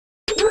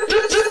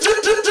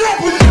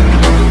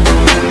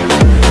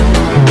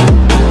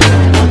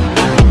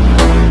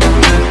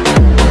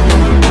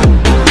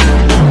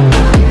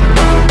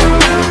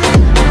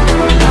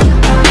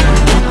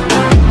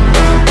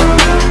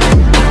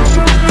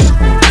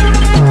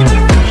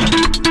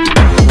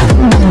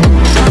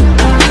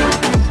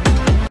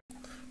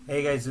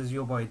guys, it's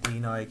your boy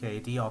Dino aka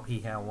DRP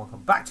here, and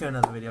welcome back to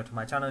another video to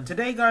my channel. And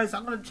today guys,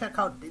 I'm going to check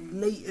out the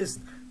latest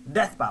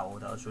death battle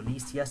that was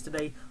released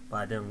yesterday, but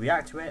I didn't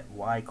react to it.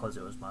 Why? Because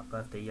it was my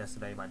birthday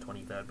yesterday, my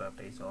 23rd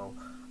birthday, so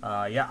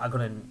yeah, I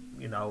couldn't,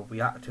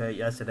 react to it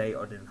yesterday,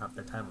 or didn't have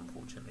the time,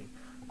 unfortunately.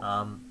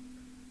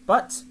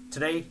 But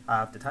today I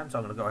have the time, so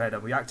I'm going to go ahead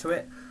and react to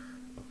it.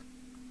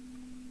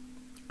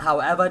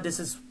 However, this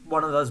is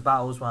one of those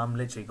battles where I'm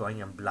literally going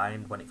in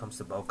blind when it comes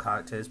to both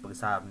characters,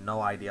 because I have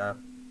no idea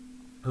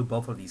who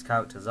both of these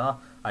characters are.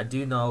 I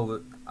do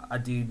know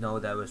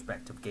their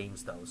respective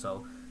games though.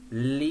 So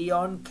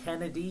Leon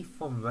Kennedy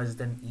from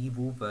Resident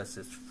Evil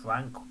versus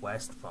Frank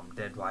West from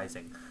Dead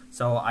Rising.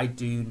 So I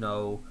do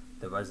know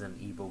the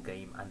Resident Evil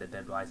game and the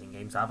Dead Rising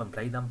games. I haven't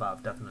played them, but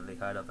I've definitely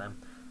heard of them.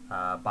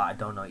 But I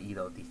don't know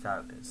either of these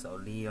characters.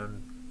 So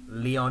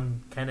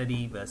Leon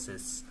Kennedy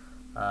versus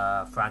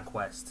Frank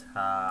West.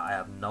 I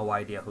have no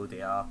idea who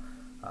they are.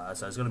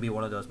 So it's going to be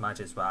one of those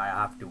matches where I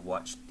have to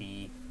watch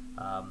the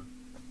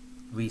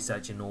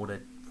research in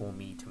order for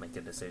me to make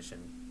a decision,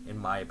 in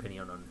my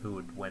opinion, on who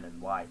would win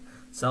and why.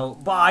 So,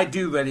 but I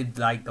do really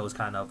like those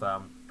kind of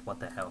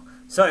what the hell?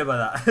 Sorry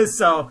about that.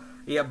 So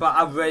yeah, but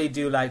I really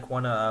do like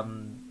I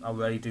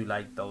really do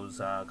like those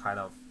kind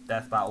of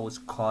death battles,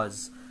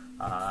 cause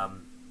I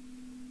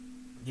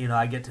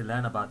get to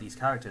learn about these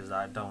characters that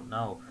I don't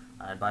know,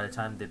 and by the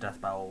time the death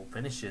battle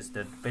finishes,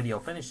 the video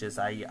finishes,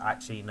 I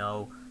actually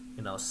know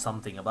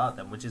something about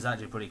them, which is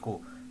actually pretty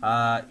cool.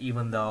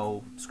 Even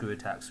though Screw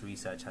Attack's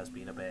research has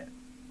been a bit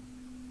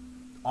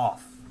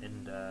off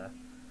in the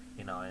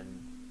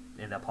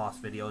in their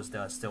past videos,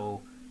 they're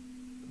still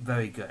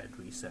very good at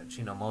research.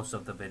 Most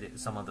of the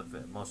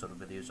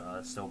videos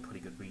are still pretty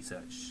good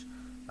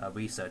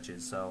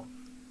researches. So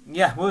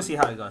yeah, we'll see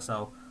how it goes.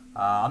 So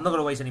I'm not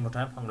gonna waste any more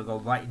time. I'm gonna go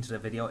right into the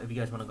video. If you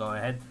guys want to go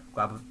ahead,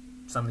 grab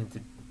something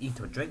to eat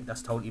or drink,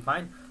 that's totally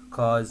fine,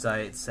 because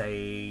it's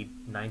a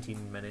 20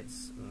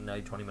 minutes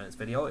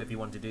video. If you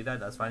want to do that,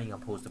 that's fine. You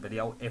can pause the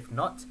video. If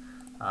not,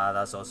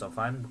 that's also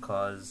fine,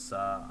 because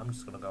I'm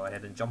just gonna go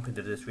ahead and jump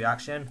into this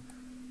reaction.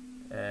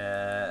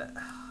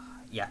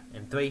 Yeah,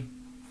 in 3,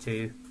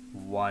 2,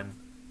 1,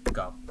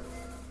 go.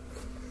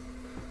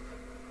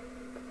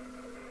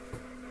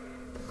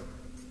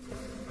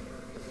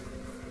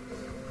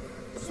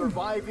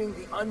 Surviving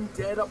the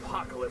undead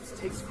apocalypse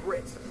takes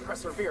grit,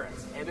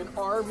 perseverance, and an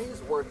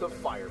army's worth of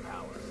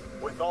firepower.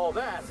 With all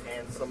that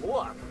and some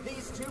luck,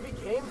 these two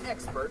became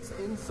experts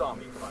in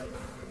zombie fighting.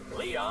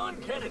 Leon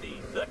Kennedy,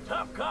 the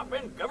top cop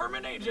and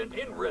government agent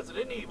in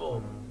Resident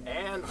Evil.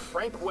 And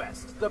Frank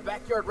West, the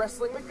backyard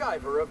wrestling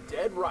MacGyver of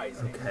Dead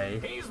Rising. Okay.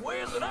 He's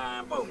Wiz and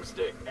I'm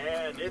Boomstick.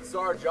 And it's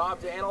our job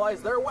to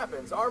analyze their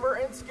weapons, armor,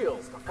 and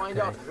skills to find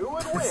out who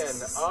would win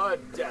a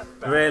death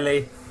battle.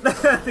 Really?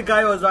 The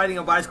guy was riding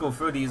a bicycle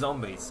through these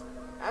zombies.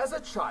 As a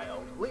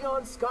child,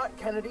 Leon Scott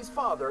Kennedy's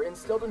father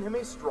instilled in him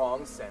a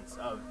strong sense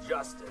of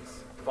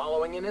justice.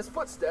 Following in his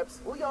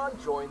footsteps, Leon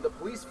joined the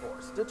police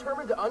force,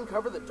 determined to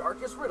uncover the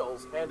darkest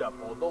riddles and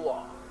uphold the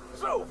law.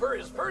 So, for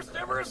his first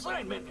ever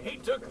assignment, he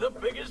took the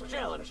biggest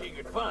challenge he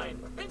could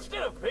find.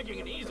 Instead of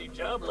picking an easy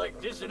job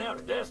like dishing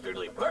out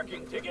dastardly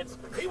parking tickets,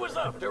 he was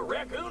off to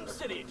Raccoon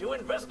City to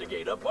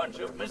investigate a bunch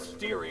of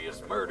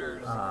mysterious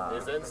murders.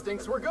 His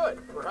instincts were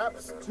good,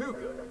 perhaps too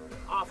good.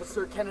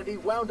 Officer Kennedy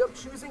wound up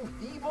choosing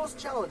the most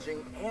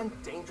challenging and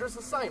dangerous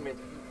assignment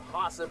he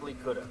possibly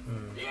could have.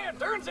 Yeah,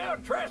 turns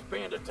out Trash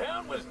Panda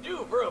Town was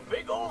due for a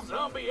big old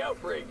zombie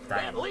outbreak,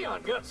 and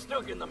Leon got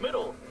stuck in the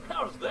middle.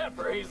 How's that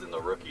for hazing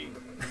the rookie?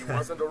 He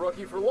wasn't a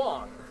rookie for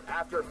long.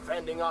 After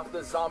fending off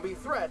the zombie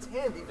threat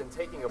and even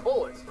taking a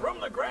bullet from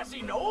the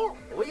grassy knoll,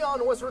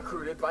 Leon was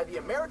recruited by the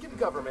American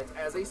government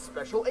as a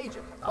special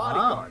agent,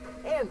 bodyguard,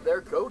 and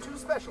their go-to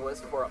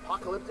specialist for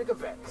apocalyptic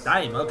events.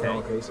 Damn, okay. In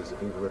all cases, if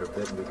people that are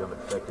bitten become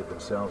infected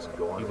themselves and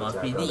go on You to must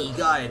attack be the others,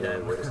 guy the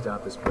then. only way to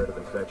stop the spread of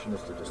infection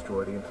is to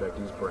destroy the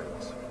infectee's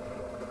brains.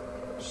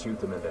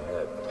 Shoot them in the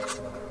head.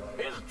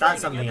 His That's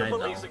training something at I the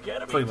know. police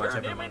academy Pretty much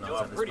turned him everyone into knows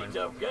a at this pretty point.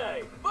 tough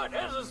guy. But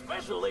as a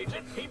special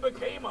agent, he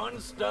became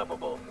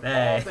unstoppable.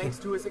 Hey. All thanks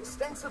to his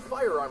extensive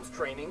firearms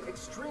training,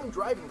 extreme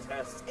driving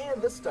tests,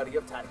 and the study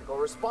of tactical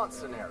response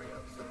scenarios.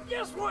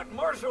 Guess what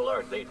martial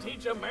art they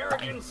teach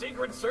American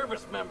Secret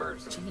Service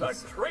members?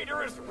 Jeez. A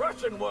traitorous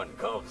Russian one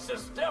called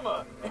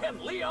Sistema, and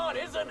Leon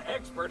is an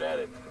expert at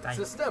it. Dang.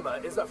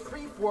 Sistema is a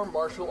free-form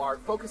martial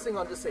art focusing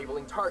on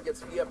disabling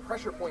targets via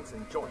pressure points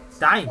and joints.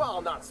 Dang.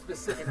 While not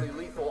specifically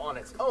lethal on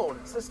its own,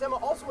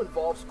 Sistema also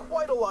involves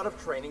quite a lot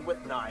of training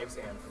with knives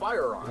and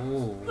firearms.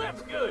 Ooh.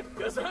 That's good,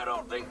 because I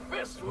don't think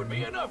fists would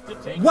be enough to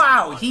take.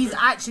 Wow, he's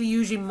actually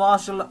using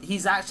martial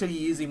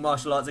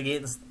arts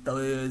against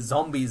the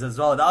zombies as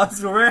well. That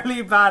was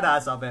really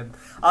badass of him.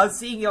 I was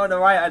seeing it on the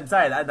right hand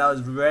side, and that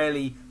was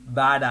really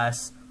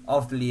badass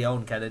of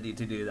Leon Kennedy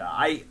to do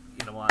that.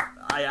 You know what?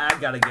 I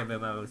gotta give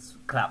him a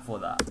clap for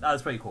that. That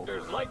was pretty cool.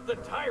 Like the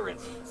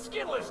tyrants,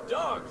 skinless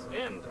dogs,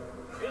 and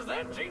Is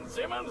that Gene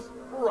Simmons?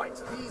 Right,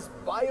 these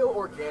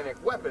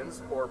bioorganic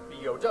weapons, or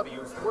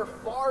BOWs, were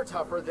far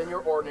tougher than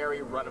your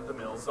ordinary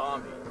run-of-the-mill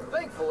zombie.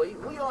 Thankfully,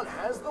 Leon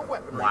has the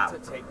weaponry to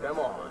take them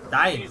on.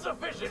 Dang. He's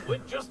efficient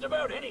with just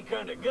about any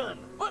kind of gun,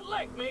 but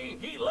like me,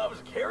 he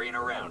loves carrying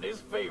around his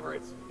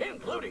favorites,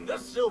 including the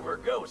Silver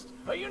Ghost,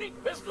 a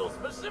unique pistol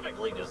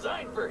specifically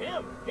designed for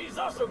him. He's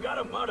also got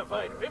a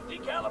modified 50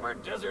 caliber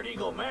Desert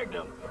Eagle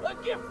Magnum, a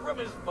gift from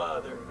his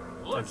father.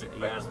 Lucky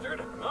bastard.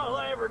 All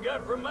I ever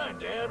got from my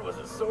dad was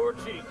a sore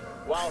cheek.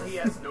 While he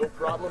has no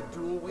problem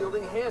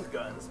dual-wielding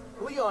handguns,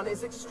 Leon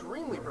is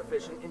extremely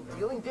proficient in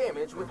dealing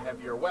damage with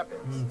heavier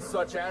weapons,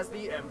 such as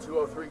the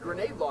M203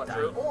 grenade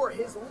launcher or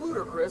his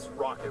ludicrous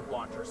rocket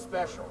launcher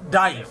special.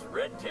 This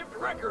red-tipped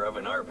wrecker of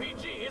an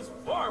RPG is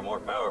far more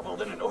powerful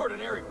than an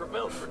ordinary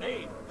propelled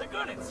grenade. The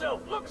gun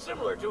itself looks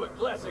similar to a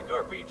classic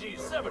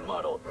RPG-7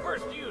 model,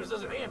 first used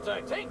as an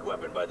anti-tank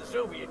weapon by the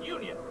Soviet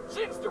Union.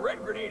 Since the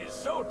red grenade is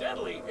so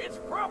deadly, it's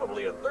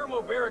probably a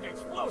thermobaric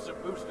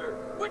explosive booster,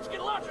 which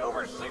can launch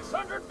over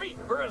 600 feet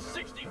for a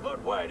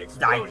 60-foot wide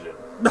explosion.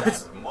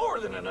 That's more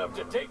than enough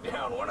to take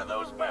down one of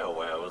those bow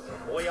wows.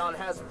 Leon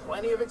has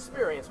plenty of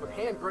experience with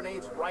hand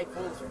grenades,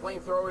 rifles,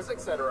 flamethrowers,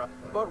 etc.,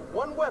 but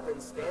one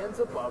weapon stands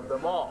above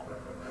them all: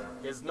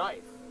 his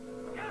knife.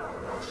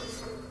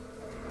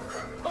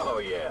 Oh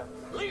yeah,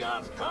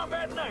 Leon's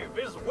combat knife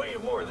is way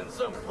more than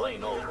some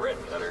plain old red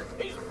cutter.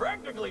 He's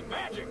practically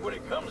magic when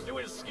it comes to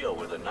his skill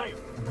with a knife.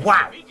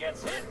 Wow. If he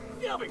gets hit,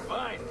 he'll be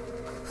fine.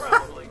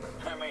 Probably.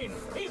 I mean,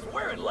 he's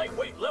wearing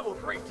lightweight level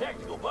 3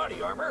 tactical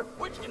body armor,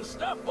 which can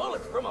stop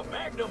bullets from a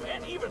magnum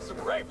and even some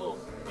rifles.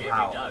 If he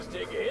does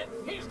take a hit,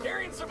 he's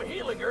carrying some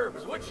healing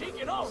herbs, which he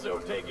can also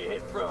take a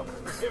hit from,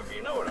 if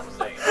you know what I'm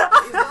saying.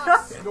 He's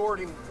not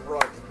snorting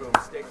drugs,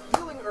 Boomstick.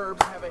 Healing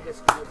herbs have a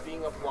history of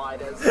being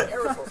applied as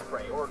aerosol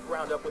spray or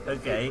ground up with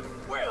Okay.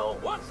 Well,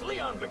 once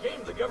Leon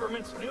became the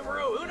government's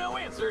numero uno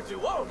answer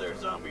to all their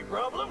zombie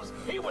problems,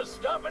 he was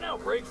stopping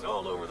outbreaks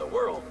all over the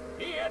world.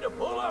 He had to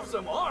pull off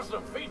some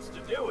awesome feats to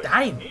do it.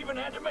 Dang. He even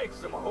had to make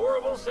some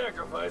horrible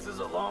sacrifices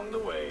along the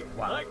way.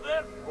 Wow. Like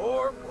that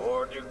poor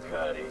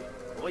Ducati.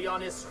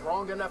 Leon is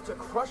strong enough to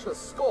crush a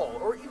skull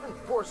or even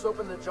force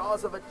open the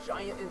jaws of a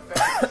giant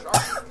infected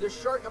shark. The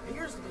shark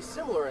appears to be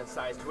similar in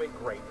size to a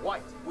great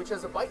white, which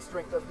has a bite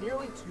strength of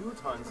nearly 2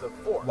 tons of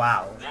force.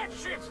 Wow. That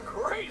shit's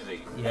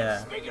crazy. Yeah.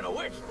 And speaking of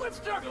which, let's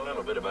talk a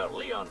little bit about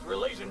Leon's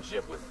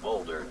relationship with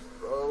boulders.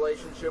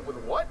 Relationship with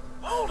what?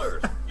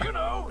 Boulders! You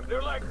know,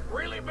 they're like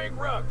really big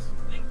rocks.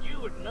 Think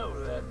you would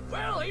know that.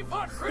 Well, he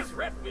fought Chris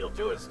Redfield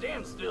to a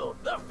standstill,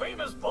 the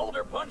famous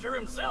boulder puncher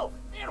himself.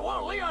 And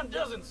while Leon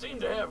doesn't seem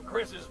to have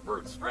Chris's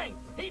brute strength,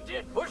 he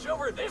did push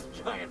over this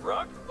giant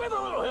rock with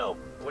a little help.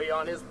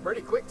 Leon is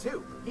pretty quick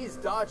too. He's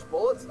dodged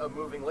bullets, a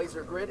moving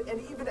laser grid,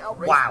 and even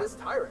outraced this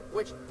tyrant,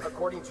 which,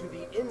 according to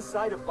the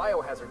Inside of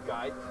Biohazard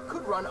guide,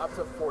 could run up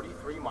to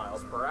 43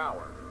 miles per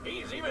hour.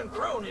 He's even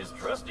thrown his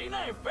trusty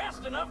knife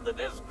fast enough that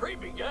this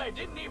creepy guy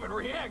didn't even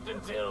react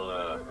until,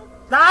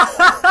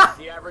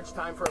 The average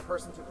time for a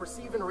person to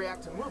perceive and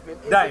react to movement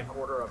is a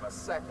quarter of a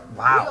second.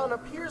 Wow. Leon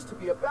appears to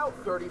be about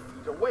 30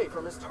 feet away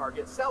from his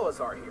target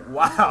Salazar here.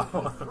 Wow.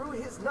 He threw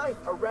his knife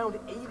around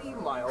 80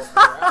 miles per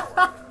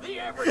hour. The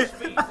average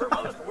speed for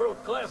most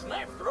world-class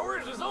knife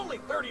throwers is only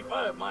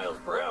 35 miles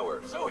per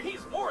hour, so he's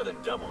more than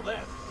double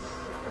that.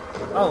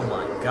 Oh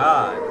my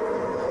god.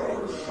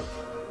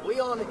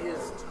 Leon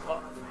is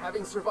tough,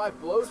 having survived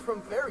blows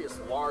from various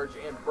large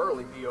and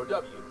burly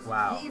BOWs.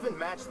 Wow. He even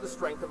matched the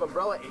strength of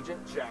Umbrella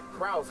agent Jack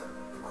Krauser.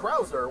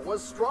 Krauser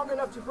was strong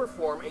enough to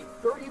perform a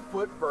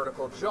 30-foot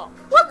vertical jump.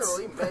 What?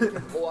 Generally, men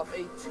can pull off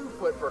a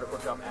 2-foot vertical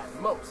jump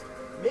at most,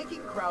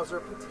 making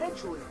Krauser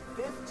potentially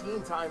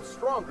 15 times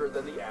stronger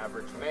than the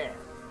average man.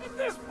 At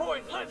this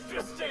point, let's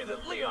just say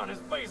that Leon is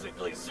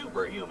basically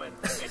superhuman.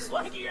 It's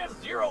like he has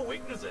 0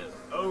 weaknesses.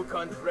 Au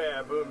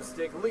contraire,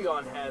 Boomstick,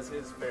 Leon has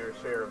his fair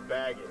share of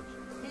baggage.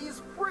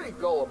 He's pretty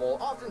gullible,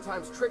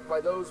 oftentimes tricked by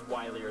those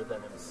wilier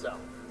than himself.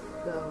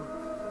 Go.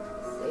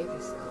 Save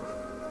yourself.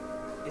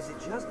 Is it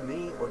just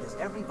me, or does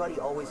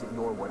everybody always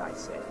ignore what I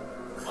say?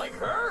 Like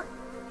her?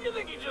 You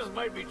think he just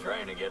might be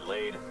trying to get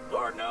laid?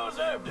 Lord knows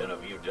I've done a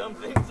few dumb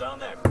things on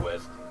that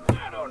quest.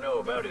 I don't know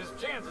about his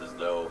chances,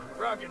 though,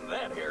 rocking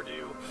that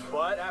hairdo.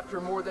 But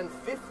after more than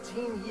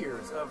 15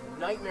 years of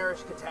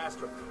nightmarish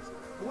catastrophes,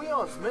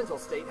 Leon's mental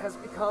state has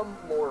become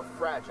more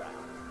fragile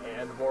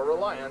and more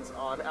reliant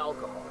on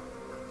alcohol.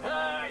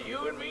 Ah,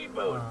 you and me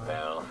both,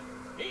 pal.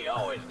 He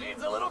always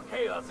needs a little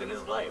chaos in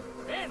his life,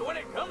 and when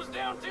it comes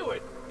down to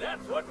it,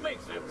 that's what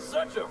makes him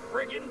such a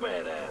friggin'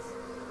 badass.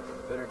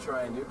 Better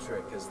try a new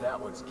trick, because that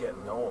one's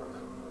getting old.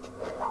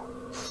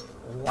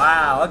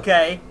 Wow,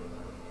 okay.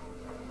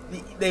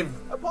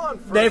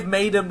 They've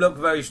made him look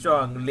very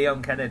strong,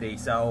 Leon Kennedy,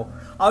 so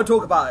I'll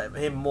talk about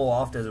him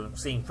more after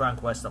seeing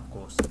Frank West, of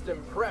course.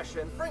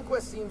 Impression, Frank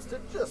West seems to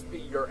just be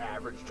your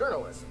average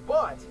journalist,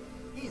 but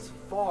he's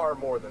far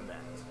more than that.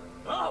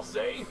 I'll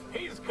say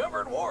he's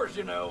covered wars,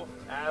 you know.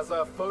 As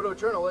a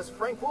photojournalist,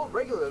 Frank will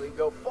regularly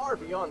go far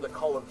beyond the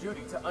call of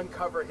duty to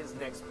uncover his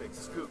next big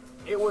scoop.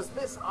 It was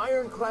this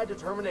ironclad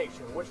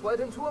determination which led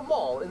him to a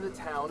mall in the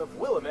town of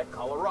Willamette,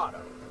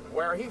 Colorado,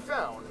 where he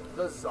found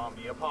the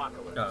zombie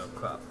apocalypse. Oh,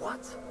 crap.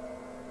 What?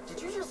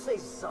 Did you just say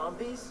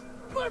zombies?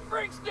 But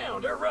Frank's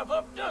down to rough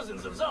up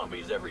dozens of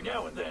zombies every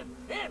now and then.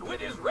 And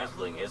with his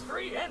wrestling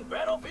history and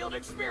battlefield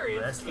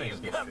experience, he's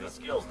got the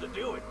skills to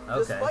do it. Okay.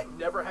 Despite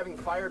never having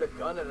fired a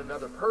gun at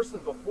another person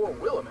before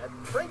Willamette,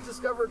 Frank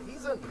discovered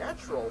he's a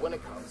natural when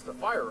it comes to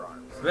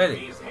firearms. Really?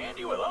 He's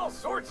handy with all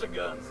sorts of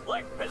guns,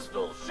 like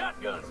pistols,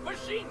 shotguns,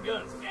 machine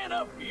guns, and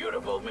a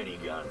beautiful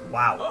minigun.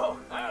 Wow. Oh,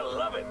 I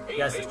love it. He's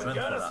Yes, it's even meant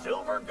got for a that.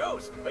 silver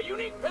ghost, a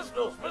unique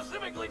pistol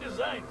specifically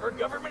designed for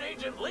government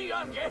agent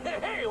Leon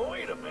Hey,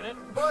 wait a minute.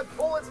 But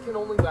bullets can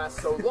only last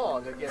so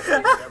long against a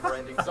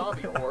never-ending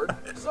zombie horde,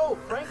 so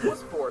Frank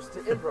was forced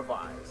to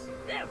improvise.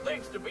 And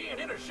thanks to being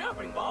in a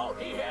shopping mall,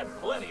 he had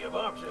plenty of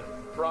options.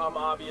 From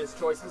obvious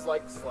choices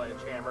like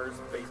sledgehammers,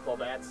 baseball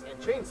bats, and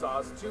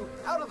chainsaws to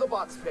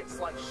out-of-the-box picks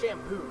like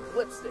shampoo,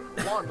 lipstick,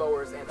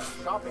 lawnmowers, and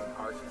a shopping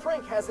cart,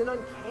 Frank has an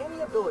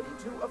uncanny ability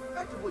to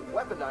effectively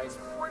weaponize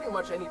pretty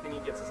much anything he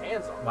gets his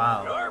hands on.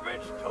 Wow.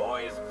 Garbage,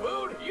 toys,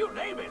 food, you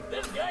name it.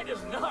 This guy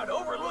does not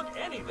overlook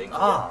anything's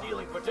Ah.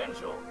 dealing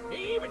potential.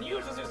 He even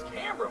uses his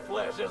camera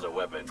flash as a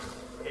weapon.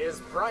 His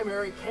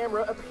primary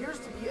camera appears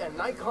to be a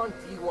Nikon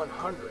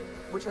D100,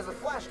 which has a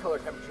flash color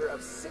temperature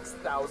of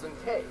 6000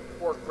 K,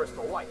 or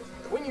crystal white.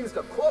 When used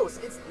up close,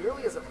 it's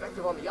nearly as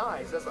effective on the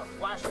eyes as a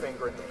flashbang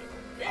grenade.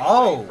 Anyway,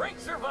 Oh. Frank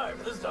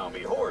survived the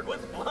zombie horde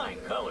with flying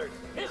colors.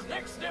 His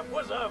next step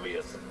was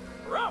obvious.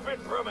 Profit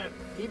from it.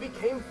 He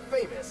became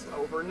famous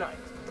overnight.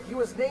 He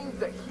was named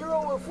the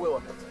Hero of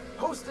Willamette,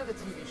 hosted a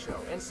TV show,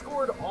 and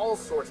scored all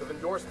sorts of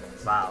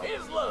endorsements. Wow.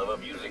 His love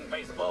of using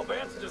baseball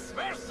bats to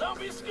smash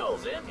zombie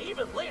skulls in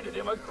even landed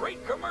him a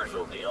great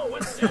commercial deal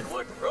with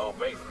Deadwood Pro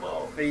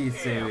Baseball. Are you Yeah,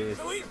 serious?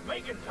 so he's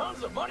making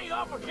tons of money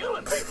off of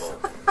killing people.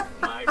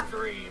 My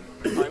dream.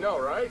 I know,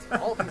 right?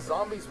 All these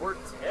zombies were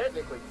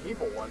technically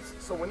people once,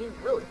 so when you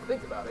really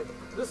think about it,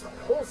 this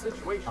whole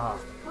situation was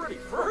pretty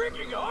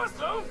Freaking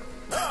awesome!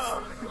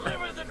 Oh,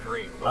 living the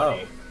dream,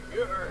 buddy.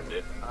 You earned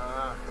it.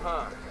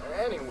 Uh-huh.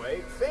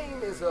 Anyway,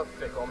 fame is a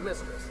fickle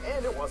mistress,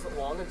 and it wasn't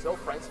long until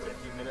Frank's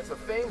 15 minutes of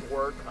fame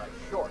were cut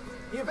short.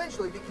 He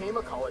eventually became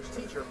a college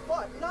teacher,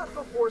 but not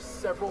before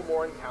several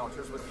more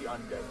encounters with the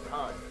undead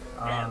kind.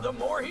 And the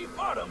more he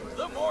fought him,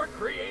 the more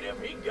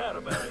creative he got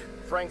about it.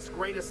 Frank's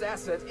greatest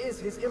asset is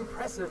his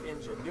impressive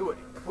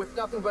ingenuity. With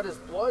nothing but his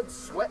blood,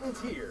 sweat, and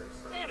tears,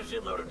 And a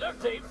shitload of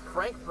duct tape,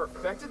 Frank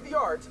perfected the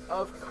art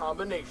of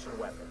combination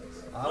weapons.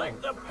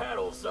 like the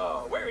paddle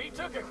saw, where he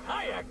took a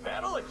kayak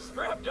paddle and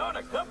strapped on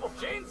a couple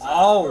chainsaws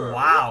Oh, for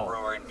wow. a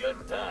roaring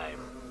good time.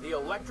 The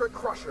electric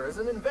crusher is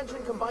an invention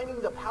combining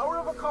the power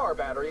of a car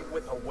battery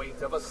with the weight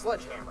of a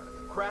sledgehammer,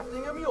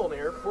 crafting a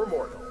Mjolnir for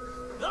mortals.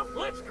 The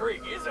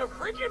Blitzkrieg is a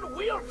freaking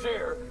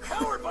wheelchair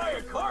powered by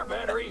a car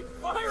battery,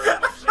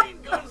 firing machine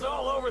guns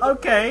all over the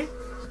Okay.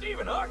 place.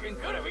 Stephen Hawking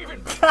could have even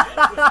beat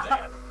Ted with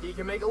that. He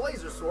can make a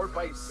laser sword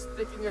by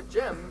sticking a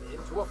gem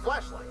into a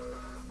flashlight.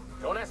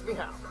 Don't ask me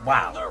how.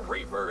 Wow. The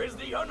Reaper is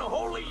the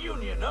unholy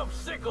union of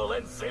sickle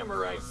and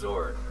samurai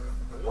sword.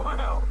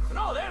 Wow, and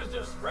all that is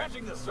just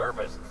scratching the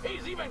surface.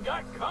 He's even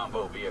got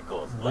combo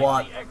vehicles like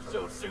What? the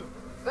exosuit.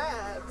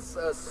 That's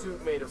a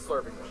suit made of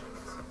slurping machines.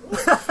 Which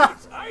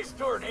shoots ice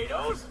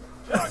tornadoes.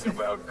 Talk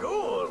about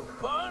cool.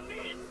 Pun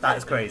intended.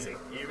 That's crazy.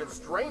 Even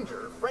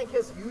stranger, Frank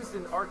has used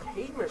an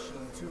arcade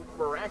machine to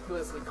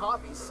miraculously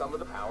copy some of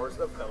the powers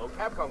of fellow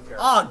Capcom characters.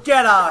 Oh,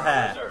 get out of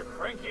here. Wizard,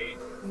 Frankie.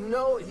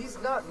 No,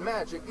 he's not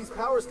magic. These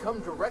powers come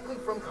directly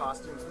from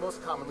costumes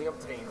most commonly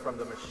obtained from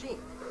the machine.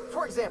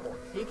 For example,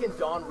 he can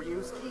don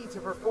Ryu's ki to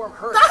perform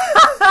her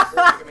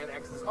Mega Man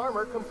X's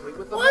armor complete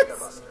with the What? Mega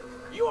Buster.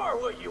 You are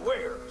what you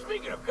wear.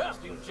 Speaking of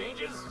costume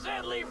changes,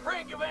 sadly,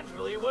 Frank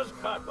eventually was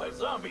caught by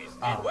zombies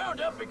and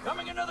wound up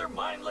becoming another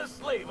mindless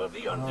slave of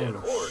the undead Oh,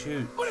 horde.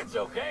 shoot. But it's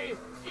okay.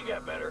 He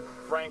got better.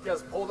 Frank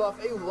has pulled off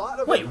a lot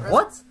of Wait, impressive-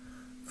 what?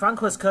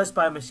 Frank was cursed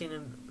by a machine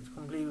and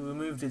completely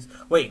removed his...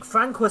 Wait,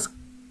 Frank was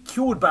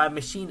cured by a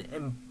machine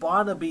in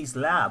Barnaby's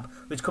lab,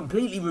 which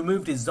completely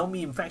removed his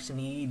zombie infection.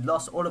 He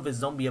lost all of his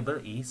zombie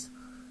abilities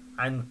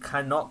and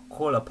cannot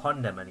call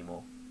upon them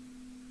anymore.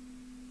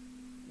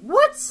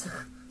 What?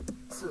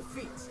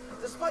 feats.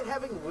 Despite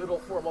having little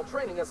formal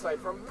training aside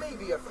from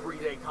maybe a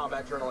 3-day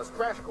combat journalist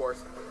crash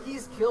course,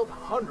 he's killed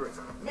hundreds,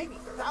 maybe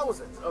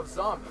thousands of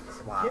zombies,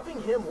 Wow.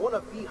 giving him one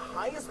of the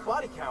highest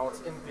body counts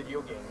in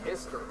video game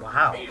history.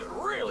 Wow. He's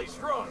really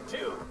strong,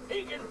 too.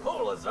 He can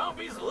pull a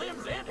zombie's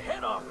limbs and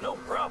head off, no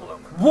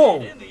problem.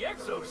 Whoa. And in the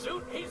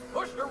exosuit, he's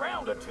pushed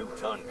around a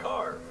 2-ton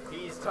car.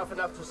 He's tough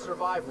enough to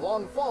survive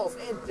long falls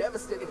and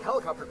devastating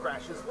helicopter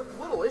crashes with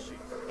little issues.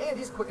 And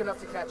he's quick enough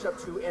to catch up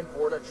to and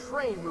board a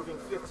train moving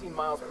 15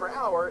 miles per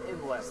hour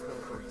in less than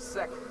 3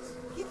 seconds.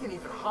 He can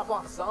even hop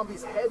off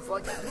zombies' heads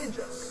like a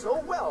ninja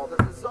so well that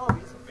the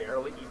zombies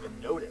barely even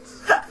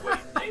notice. Wait,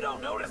 they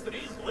don't notice that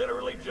he's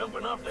literally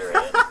jumping off their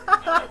heads?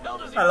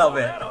 I love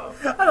it.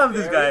 I love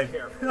this Very guy.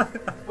 careful.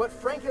 But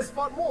Frank has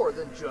fought more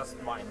than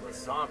just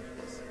mindless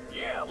zombies.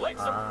 Yeah, like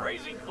some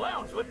crazy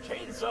clowns with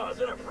chainsaws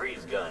and a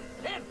freeze gun,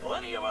 and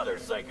plenty of other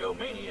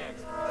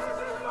psychomaniacs.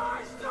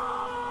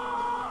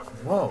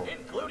 Whoa.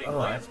 Including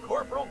Lance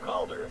Corporal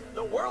Calder,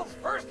 the world's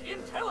first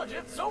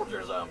intelligent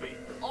soldier zombie.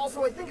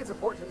 Also, I think it's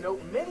important to note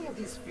many of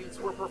these feats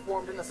were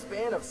performed in a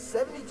span of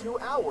 72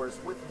 hours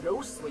with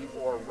no sleep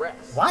or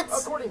rest. What?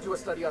 According to a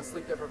study on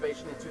sleep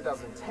deprivation in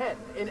 2010,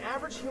 an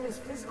average human's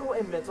physical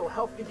and mental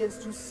health begins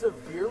to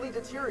severely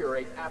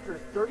deteriorate after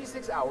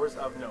 36 hours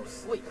of no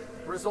sleep,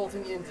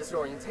 resulting in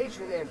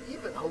disorientation and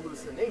even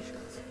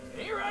hallucinations.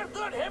 Here I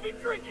thought heavy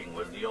drinking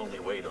was the only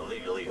way to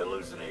legally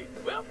hallucinate.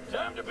 Well,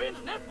 time to binge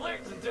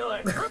Netflix until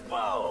I trip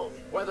balls.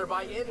 Whether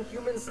by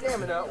inhuman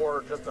stamina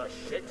or just a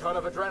shit ton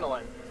of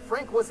adrenaline,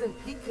 Frank was in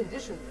peak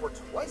condition for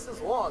twice as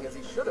long as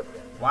he should have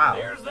been. Wow.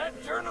 There's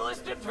that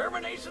journalist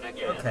determination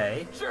again.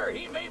 Okay. Sure,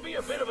 he may be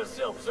a bit of a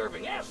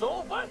self-serving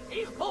asshole, but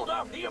he's pulled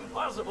off the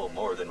impossible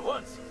more than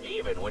once,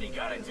 even when he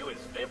got into his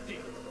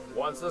 50s.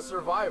 Once a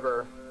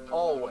survivor,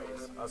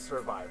 always a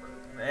survivor.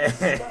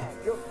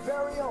 Your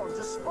very own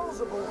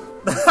disposable.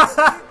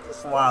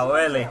 Wow,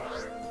 really?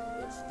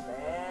 It's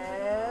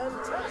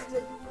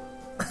fantastic.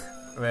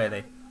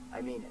 Really?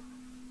 I mean it.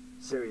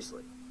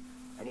 Seriously.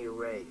 I need a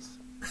raise.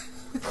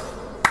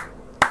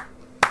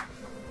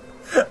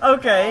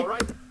 Okay. All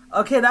right.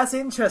 Okay, that's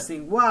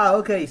interesting. Wow,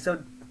 okay,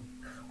 so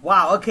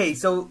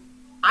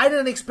I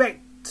didn't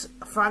expect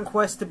Frank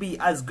West to be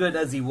as good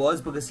as he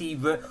was, because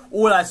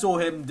all I saw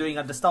him doing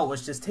at the start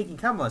was just taking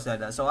cameras like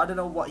that, so I don't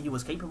know what he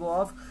was capable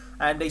of.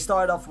 And they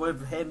started off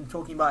with him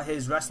talking about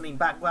his wrestling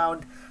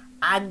background,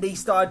 and they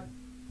started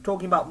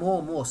talking about more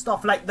and more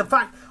stuff. Like the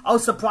fact, I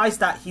was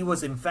surprised that he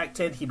was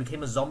infected, he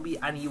became a zombie,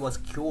 and he was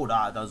cured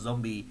out of the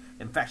zombie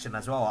infection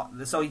as well.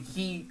 So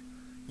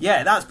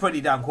yeah, that's pretty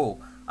damn cool.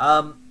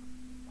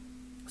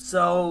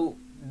 So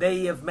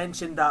they have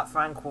mentioned that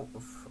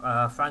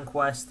Frank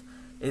West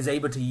is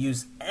able to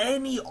use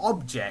any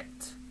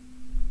object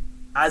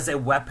as a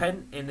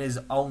weapon in his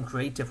own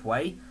creative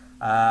way,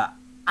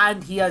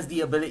 and he has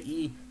the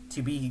ability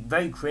to be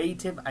very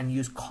creative and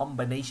use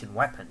combination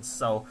weapons.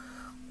 So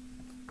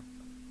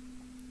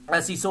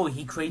as you saw,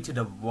 he created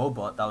a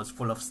robot that was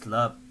full of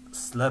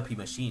slurpy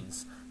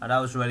machines, and that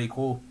was really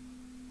cool.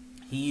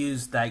 He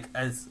used like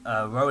as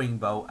a rowing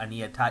boat, and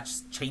he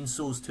attached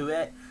chainsaws to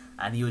it,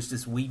 and he was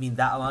just weaving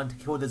that around to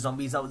kill the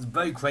zombies. That was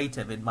very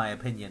creative, in my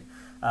opinion.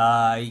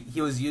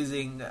 He was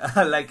using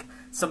like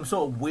some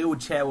sort of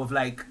wheelchair with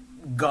like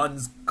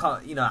guns,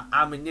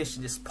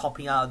 ammunition just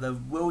popping out of the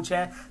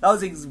wheelchair. That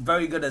was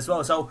very good as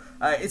well. So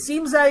it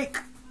seems like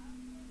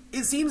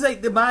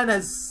the man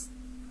has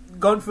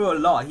gone through a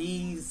lot.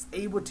 He's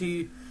able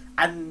to,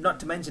 and not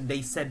to mention,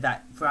 they said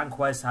that Frank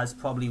West has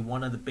probably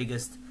one of the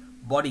biggest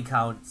body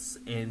counts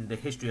in the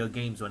history of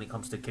games when it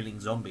comes to killing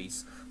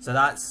zombies. So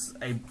that's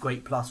a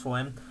great plus for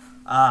him.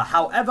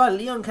 However,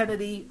 Leon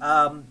Kennedy,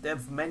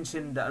 they've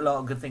mentioned a lot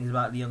of good things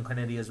about Leon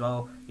Kennedy as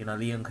well.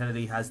 Leon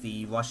Kennedy has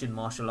the Russian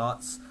martial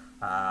arts,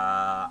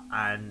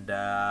 and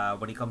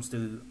when it comes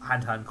to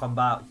hand-to-hand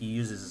combat, he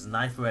uses his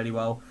knife really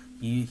well.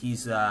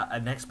 He's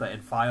an expert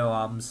in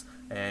firearms,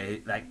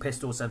 like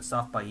pistols and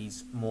stuff, but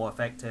he's more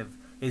effective.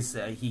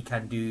 He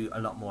can do a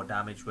lot more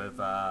damage with,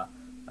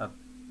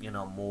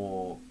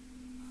 more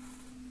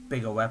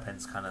bigger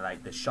weapons, kind of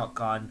like the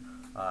shotgun,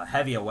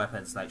 heavier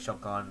weapons like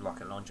shotgun,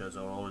 rocket launchers,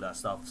 or all that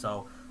stuff.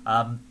 So,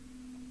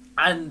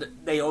 and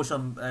they also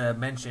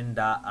mentioned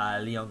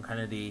that Leon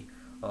Kennedy,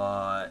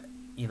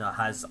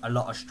 has a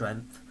lot of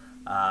strength.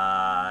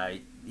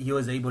 He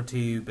was able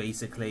to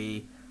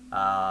basically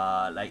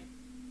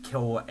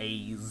kill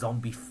a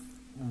zombie,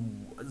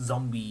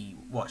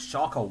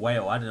 shark or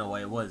whale? I don't know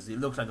what it was. It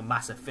looked like a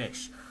massive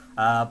fish.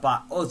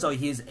 But also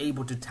he is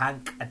able to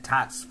tank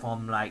attacks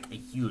from like a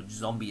huge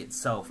zombie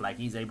itself. Like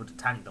he's able to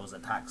tank those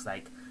attacks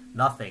like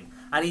nothing.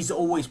 And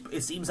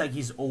it seems like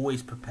he's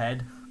always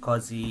prepared,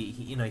 because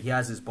he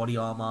has his body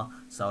armor.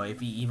 So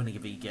even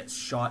if he gets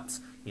shot,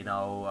 it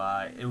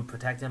will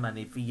protect him. And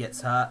if he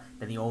gets hurt,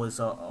 then he always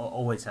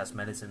has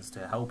medicines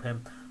to help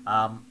him.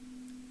 I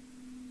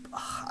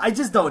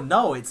just don't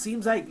know. It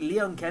seems like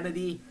Leon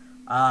Kennedy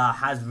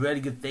has really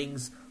good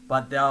things,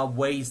 but there are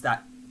ways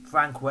that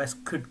Frank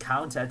West could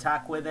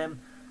counter-attack with him.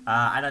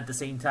 And at the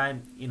same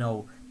time,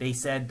 they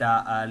said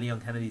that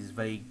Leon Kennedy is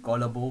very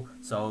gullible,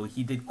 so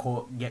he did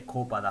get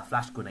caught by that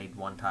flash grenade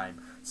one time.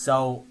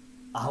 So,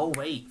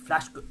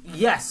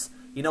 yes!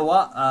 You know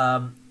what?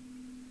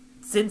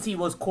 Since he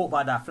was caught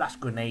by that flash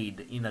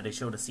grenade, they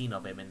showed a scene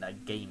of him in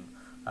that game,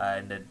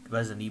 in the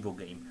Resident Evil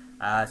game.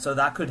 So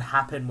that could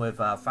happen with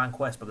Frank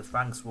West, because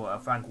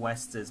Frank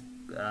West's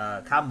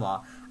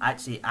camera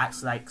actually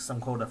acts like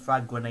some kind of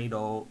frag grenade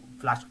or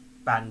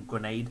flashbang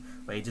grenade,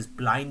 where it just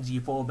blinds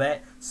you for a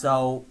bit.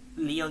 So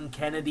Leon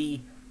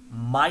Kennedy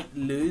might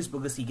lose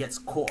because he gets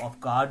caught off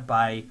guard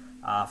by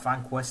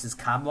Frank West's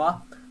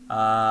camera.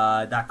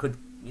 That could,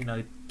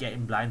 get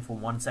him blind for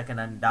 1 second,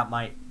 and that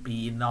might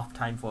be enough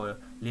time for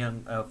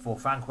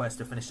Frank West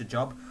to finish the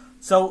job.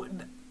 So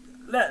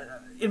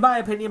in my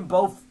opinion,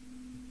 both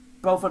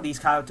of these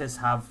characters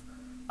have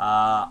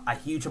a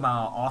huge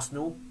amount of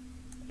arsenal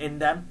in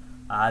them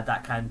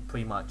that can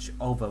pretty much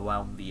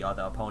overwhelm the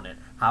other opponent.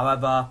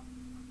 However,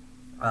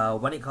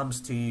 when it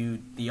comes to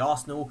the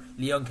arsenal,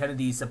 Leon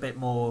Kennedy is a bit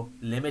more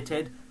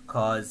limited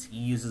because he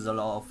uses a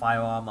lot of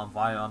firearm, and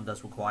firearm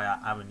does require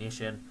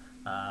ammunition.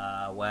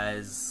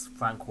 Whereas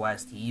Frank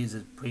West, he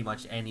uses pretty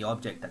much any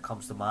object that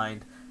comes to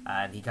mind,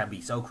 and he can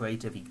be so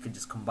creative. He can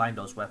just combine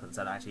those weapons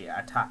and actually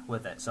attack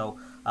with it. So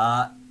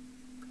I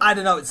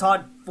don't know. It's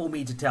hard for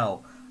me to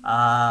tell.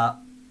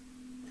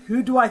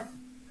 Who do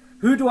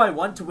I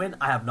want to win?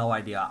 I have no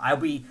idea.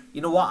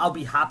 You know what? I'll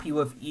be happy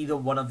with either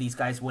one of these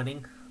guys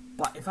winning.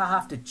 But if I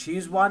have to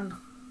choose one,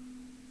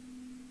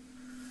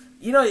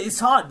 you know, it's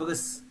hard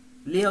because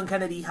Leon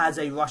Kennedy has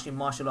a Russian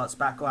martial arts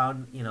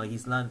background. You know,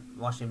 he's learned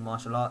Russian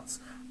martial arts,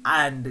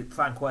 and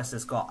Frank West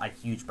has got a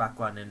huge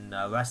background in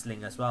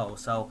wrestling as well.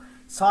 So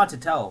it's hard to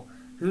tell.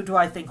 Who do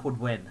I think would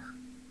win?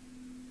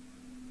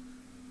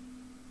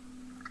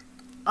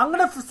 I'm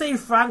gonna say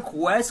Frank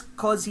West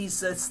because he's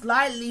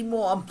slightly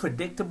more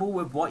unpredictable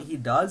with what he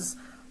does.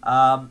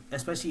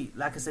 Especially,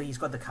 like I said, he's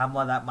got the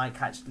camera that might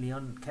catch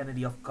Leon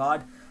Kennedy off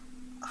guard.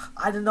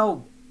 I don't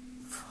know.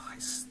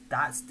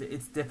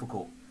 It's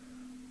difficult.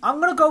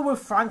 I'm gonna go with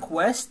Frank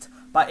West,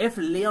 but if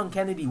Leon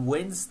Kennedy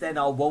wins, then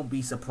I won't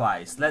be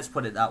surprised. Let's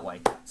put it that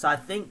way. So I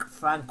think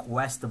Frank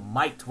West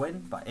might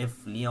win, but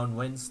if Leon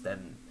wins,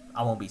 then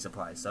I won't be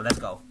surprised. So let's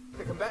go.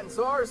 The combatants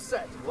are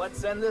set.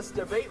 Let's end this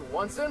debate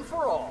once and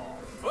for all.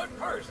 But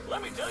first,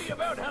 let me tell you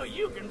about how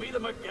you can be the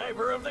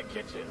MacGyver of the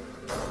kitchen.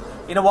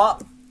 You know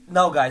what?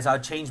 No, guys, I'll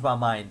change my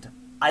mind.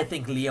 I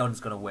think Leon's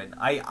gonna win.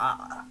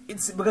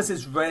 It's because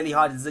it's really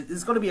hard.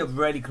 It's gonna be a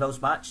really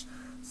close match.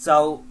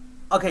 So,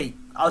 okay,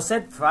 I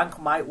said Frank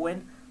might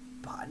win,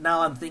 but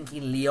now I'm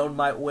thinking Leon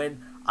might win.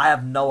 I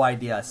have no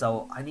idea,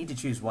 so I need to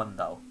choose one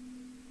though.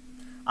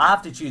 I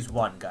have to choose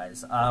one,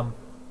 guys.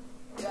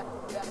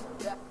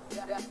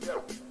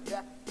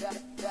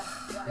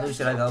 Who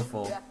should I go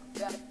for?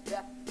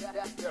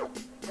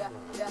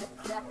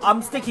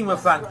 I'm sticking with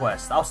Frank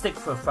West. I'll stick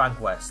for Frank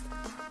West.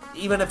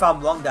 Even if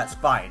I'm wrong, that's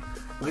fine,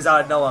 because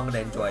I know I'm going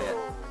to enjoy it.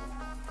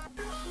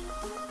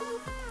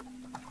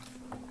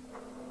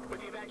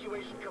 With the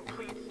evacuation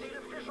complete, state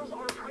officials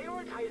are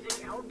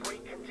prioritizing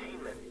outbreak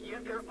containment.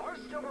 Yet there are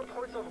still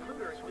reports of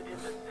looters within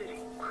the city.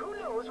 Who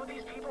knows what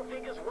these people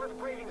think is worth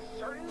braving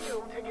certain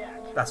doom to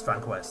get? That's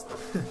Frank West.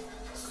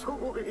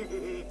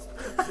 Sweet.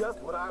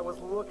 Just what I was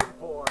looking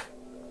for.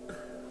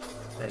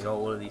 There you go,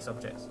 all of these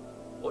subjects.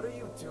 What are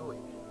you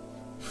doing?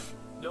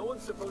 No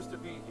one's supposed to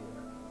be here.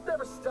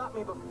 Never stopped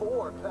me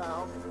before,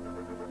 pal.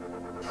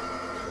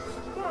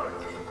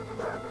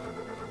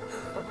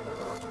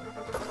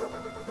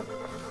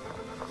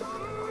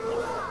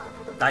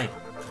 Damn.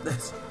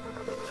 This.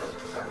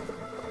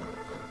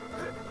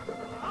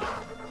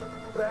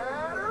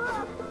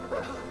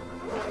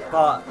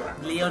 But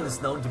Leon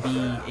is known to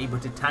be able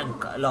to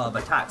tank a lot of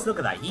attacks. Look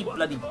at that. He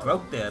bloody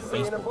broke the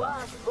baseball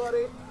bat.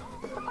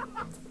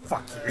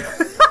 Fuck you.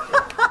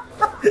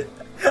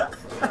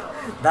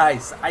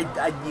 Nice. I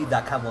knew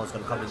that camera was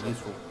going to come in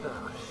useful.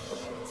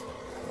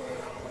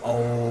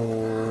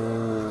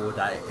 Oh,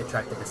 that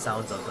attracted the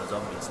sounds of the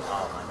zombies.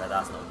 Oh my god,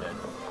 that's not good.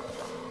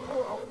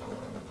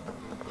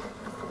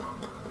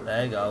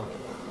 There you go.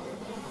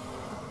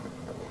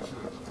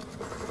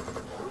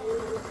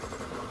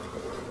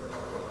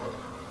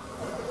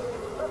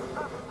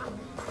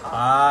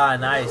 Ah,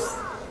 nice.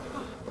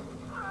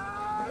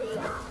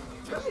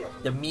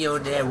 The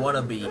Millionaire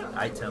wannabe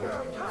item.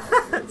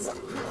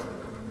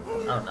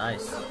 Oh,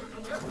 nice.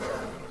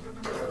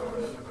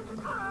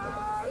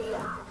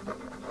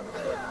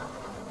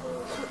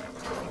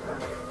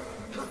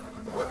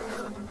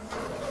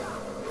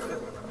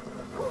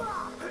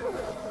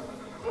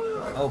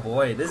 Oh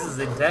boy, this is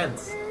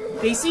intense.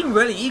 They seem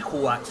really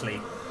equal,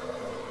 actually.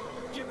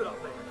 Keep it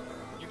up, man.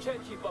 You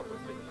can't keep up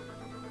with me.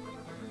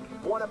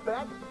 Wanna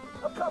bet?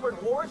 I've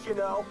covered wars, you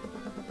know.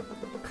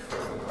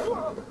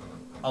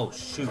 Oh,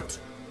 shoot.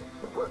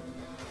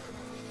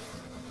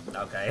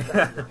 Okay.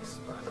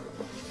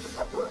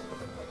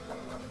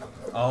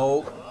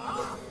 Oh.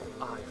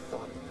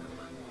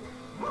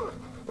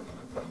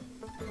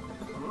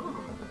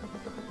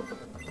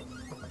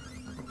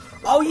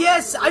 Oh,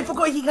 yes! I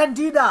forgot he can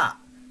do that!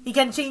 He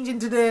can change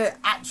into the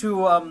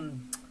actual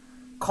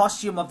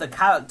costume of the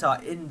character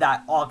in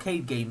that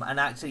arcade game and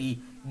actually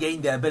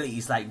gain the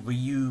abilities like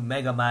Ryu,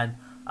 Mega Man,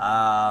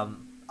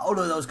 all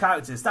of those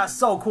characters. That's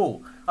so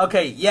cool.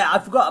 Okay, yeah, I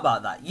forgot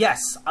about that.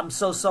 Yes, I'm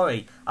so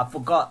sorry. I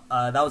forgot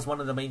that was one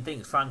of the main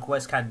things. Frank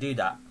West can do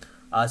that.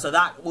 So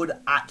that would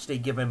actually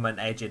give him an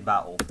edge in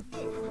battle.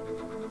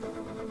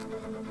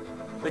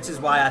 Which is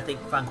why I think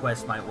Frank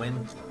West might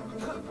win.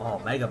 Oh,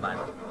 Mega Man.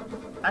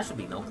 That should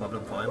be no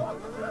problem for him.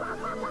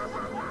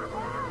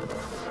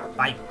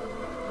 Bye.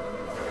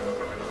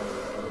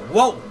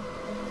 Whoa!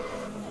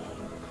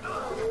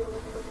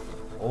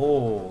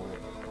 Oh.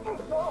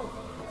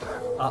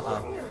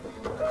 Uh-oh.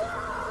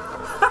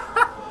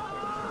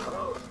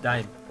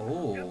 Damn.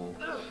 Oh.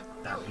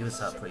 Damn, he was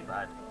hurt pretty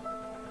bad.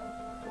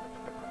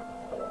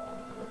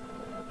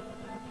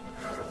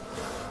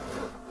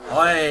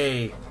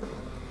 Oi!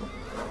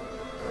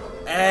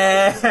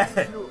 Eh!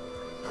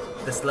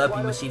 The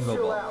slurping machine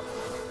robot.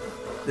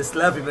 The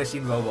slurping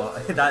machine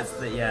robot. That's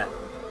the, yeah.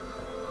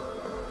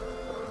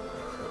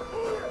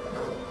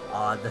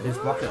 His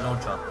rocket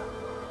launcher.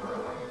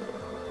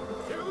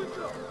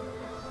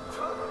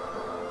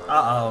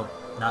 Uh-oh.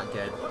 Not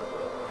good.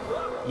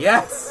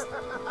 Yes!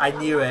 I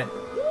knew it.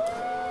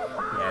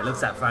 Yeah, it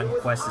looks like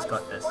Frank West has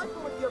got this.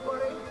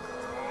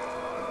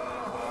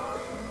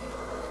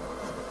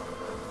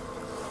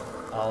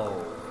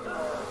 Oh.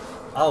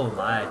 Oh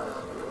my.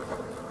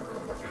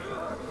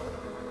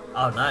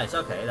 Oh nice,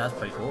 okay, that's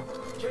pretty cool.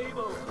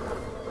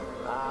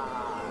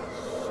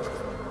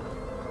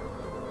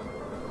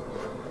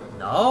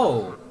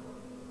 No!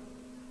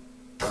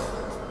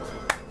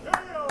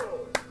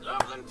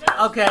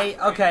 Okay,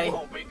 okay.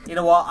 You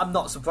know what? I'm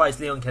not surprised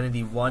Leon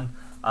Kennedy won.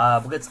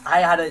 Because I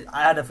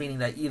had a feeling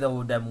that either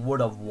of them would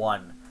have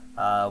won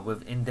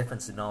in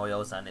different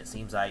scenarios, and it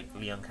seems like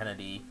Leon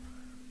Kennedy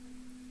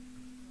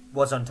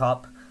was on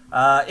top.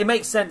 It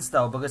makes sense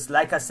though, because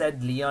like I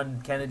said,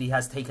 Leon Kennedy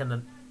has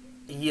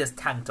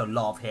tanked a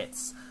lot of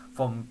hits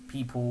from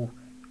people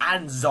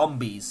and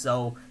zombies,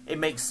 so it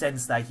makes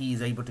sense that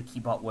he's able to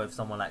keep up with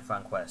someone like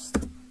Frank West.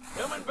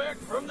 Coming back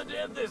from the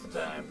dead this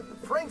time.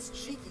 Frank's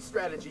cheeky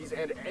strategies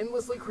and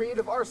endlessly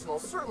creative arsenal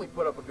certainly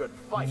put up a good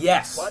fight.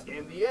 Yes. But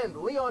in the end,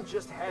 Leon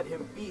just had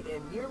him beat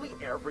in nearly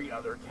every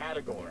other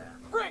category.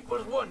 Frank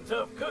was one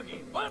tough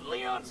cookie, but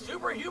Leon's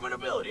superhuman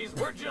abilities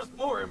were just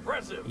more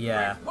impressive.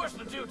 Yeah. Frank pushed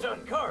the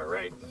 2-ton car,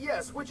 right?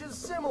 Yes, which is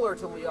similar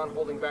to Leon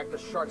holding back the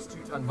shark's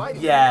 2-ton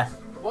biting. Yeah.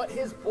 But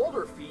his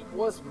boulder feat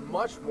was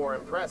much more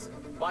impressive.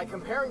 By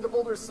comparing the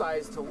boulder's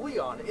size to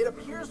Leon, it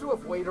appears to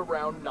have weighed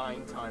around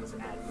 9 tons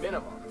at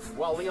minimum.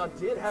 While Leon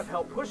did have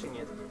help pushing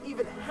it,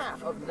 even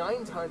half of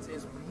 9 tons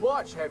is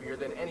much heavier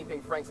than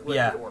anything Frank's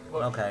lifted or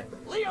pushed. Okay.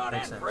 Leon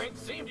Makes and sense. Frank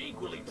seemed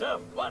equally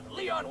tough, but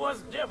Leon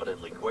was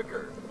definitely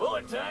quicker.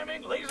 Bullet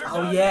timing, laser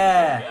Oh, dodging,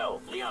 yeah. and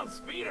hell, Leon's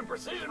speed and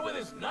precision with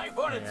his knife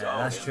on its Yeah,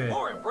 own that's is true.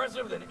 more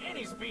impressive than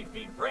any speed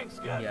feat Frank's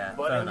got. Yeah,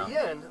 But fair in enough.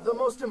 the end, the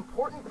most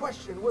important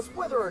question was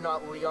whether or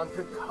not Leon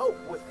could cope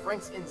with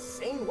Frank's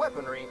insane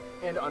weaponry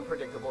and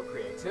unpredictable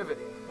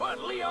creativity.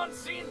 But Leon's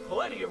seen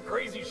plenty of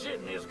crazy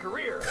shit in his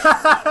career.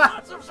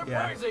 Lots of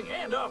surprising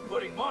and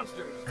off-putting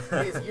monsters.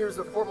 His years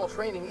of formal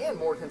training and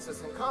more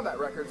consistent combat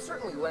record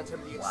certainly lent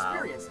him the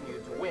experience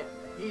needed to win.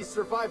 He's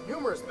survived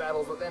numerous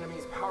battles with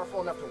enemies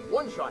powerful enough to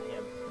one-shot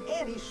him,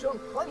 and he's shown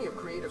plenty of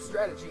creative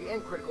strategy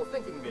and critical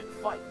thinking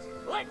mid-fight.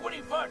 Like when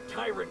he fought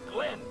Tyrant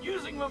Glenn,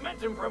 using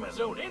momentum from his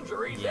own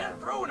injuries and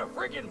throwing a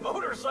friggin'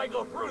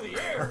 motorcycle through the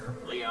air.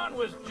 Leon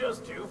was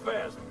just too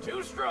fast,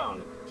 too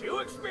strong, too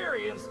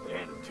experienced,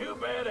 and too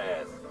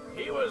badass.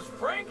 He was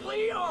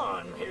frankly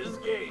on his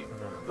game.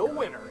 The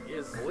winner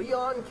is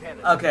Leon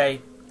Kennedy.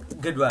 Okay,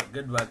 good work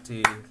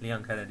to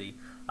Leon Kennedy.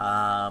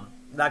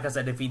 Like I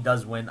said, if he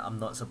does win, I'm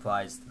not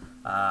surprised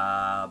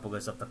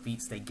because of the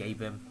feats they gave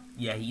him.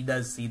 Yeah, he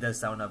does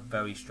sound up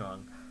very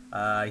strong.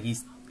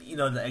 He's, you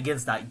know,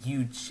 against that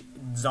huge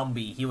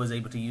zombie, he was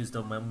able to use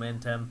the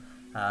momentum.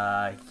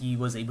 He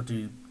was able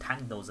to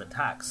tank those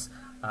attacks.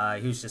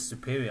 He was just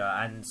superior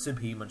and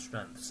superhuman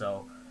strength.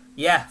 So,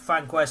 yeah,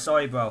 Frank West,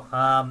 sorry bro.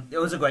 It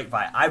was a great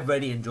fight. I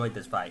really enjoyed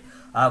this fight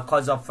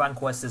because of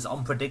Frank West's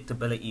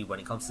unpredictability when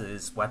it comes to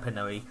his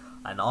weaponry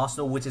and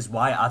arsenal, which is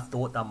why I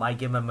thought that might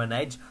give him an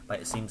edge.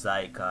 But it seems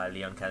like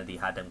Leon Kennedy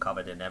had him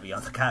covered in every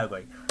other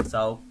category.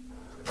 So,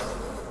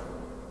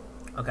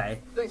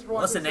 okay. Thanks for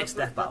watching. What's the next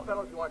death battle?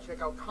 If you want to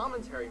check out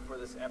commentary for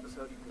this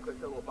episode, you can click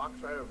the little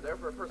box right over there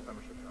for a first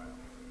membership trial.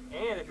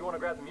 And if you want to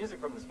grab the music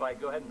from this fight,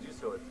 go ahead and do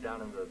so. It's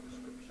down in the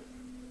description.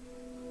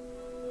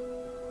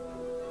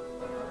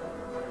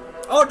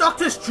 Oh,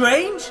 Doctor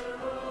Strange?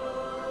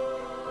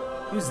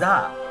 Who's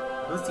that?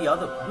 Who's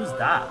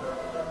that?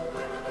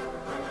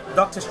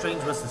 Doctor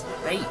Strange versus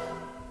Fate.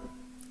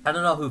 I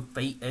don't know who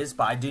Fate is,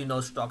 but I do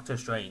know Doctor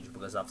Strange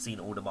because I've seen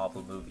all the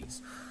Marvel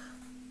movies.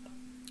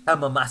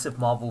 I'm a massive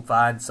Marvel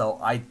fan, so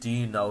I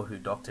do know who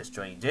Doctor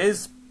Strange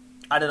is.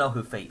 I don't know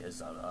who Fate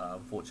is,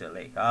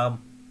 unfortunately.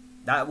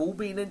 That will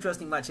be an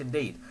interesting match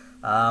indeed.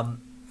 That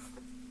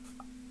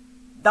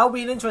will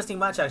be an interesting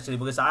match actually,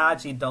 because I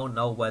actually don't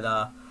know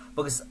whether,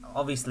 because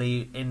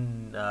obviously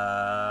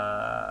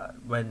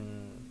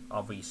when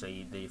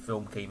obviously the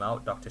film came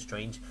out, Doctor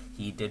Strange,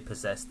 he did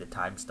possess the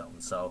Time Stone.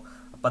 So,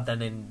 but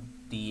then in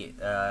the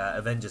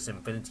Avengers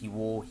Infinity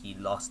War, he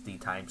lost the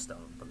Time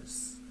Stone.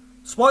 Because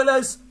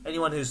spoilers,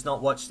 anyone who's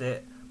not watched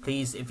it,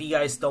 please, if you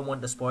guys don't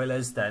want the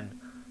spoilers, then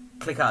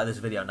click out of this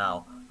video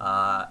now.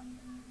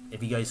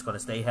 If you guys gonna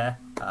stay here,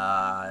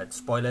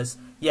 spoilers.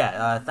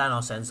 Yeah,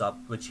 Thanos ends up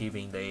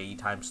retrieving the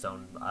Time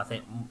Stone. I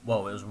think,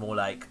 well, it was more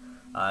like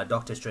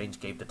Doctor Strange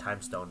gave the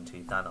Time Stone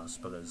to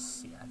Thanos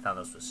because, yeah,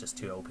 Thanos was just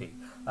too OP.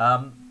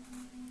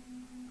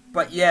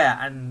 But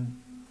yeah, and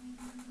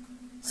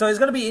so it's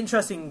gonna be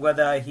interesting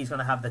whether he's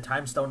gonna have the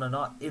Time Stone or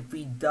not. If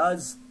he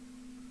does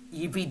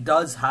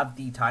have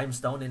the Time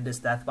Stone in this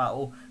death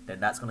battle, then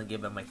that's gonna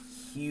give him a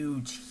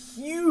huge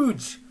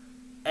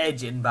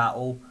edge in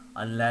battle,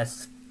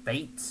 unless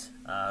Fate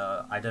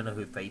I don't know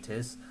who Fate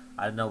is.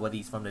 I don't know whether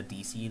he's from the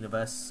DC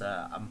universe.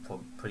 I'm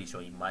pretty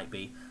sure he might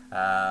be.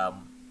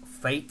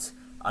 Fate,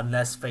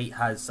 unless Fate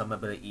has some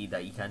ability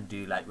that he can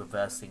do, like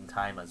reversing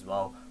time as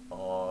well,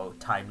 or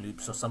time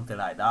loops or something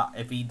like that.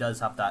 If he does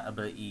have that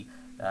ability,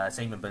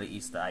 same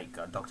abilities like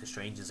Doctor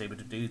Strange is able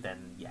to do, then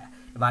yeah,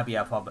 it might be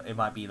a problem. It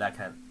might be like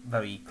a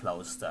very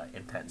close,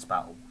 intense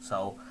battle.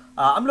 So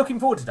I'm looking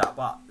forward to that.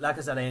 But like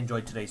I said, I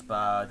enjoyed today's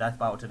death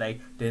battle today.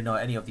 Didn't know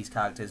any of these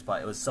characters,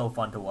 but it was so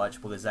fun to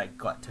watch because I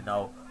got to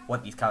know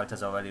what these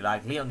characters are really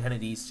like. Leon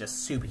Kennedy's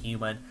just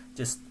superhuman.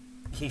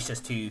 He's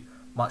just too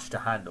much to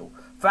handle.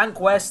 Frank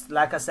West,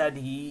 like I said,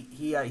 he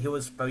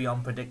was very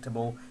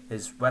unpredictable.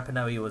 His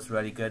weaponry was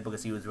really good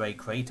because he was very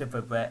creative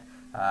with it.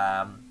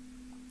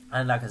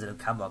 And like I said,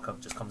 the camera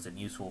just comes in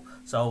useful.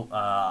 So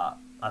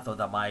I thought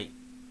that might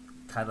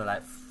kind of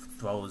like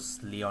throws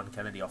Leon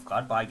Kennedy off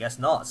guard, but I guess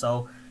not.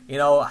 So, you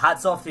know,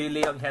 hats off to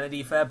Leon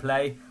Kennedy, fair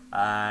play,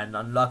 and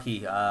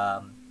unlucky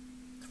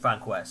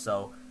Frank West.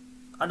 So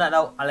on that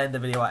note, I'll end the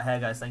video right here,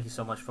 guys. Thank you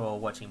so much for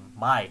watching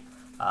my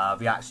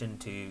reaction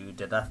to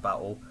the death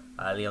battle,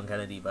 Leon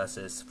Kennedy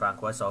versus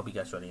Frank West. So I hope you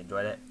guys really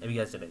enjoyed it. If you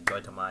guys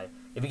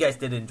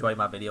did enjoy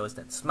my videos,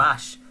 then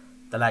smash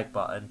the like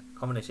button,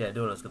 comment and share,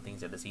 do all those good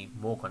things to see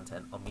more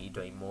content on me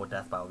doing more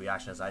death battle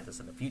reactions like this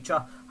in the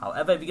future.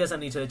 However, if you guys are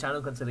new to the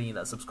channel, consider hitting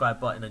that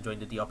subscribe button and join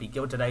the DRP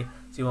guild today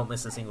so you won't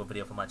miss a single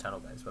video from my channel,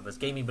 guys. Whether it's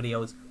gaming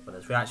videos, whether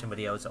it's reaction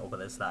videos, or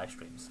whether it's live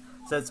streams.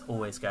 So as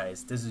always,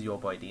 guys, this is your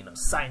boy Dino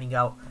signing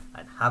out,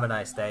 and have a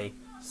nice day,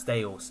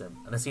 stay awesome,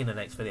 and I'll see you in the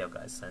next video,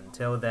 guys.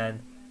 Until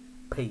then,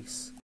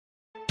 peace.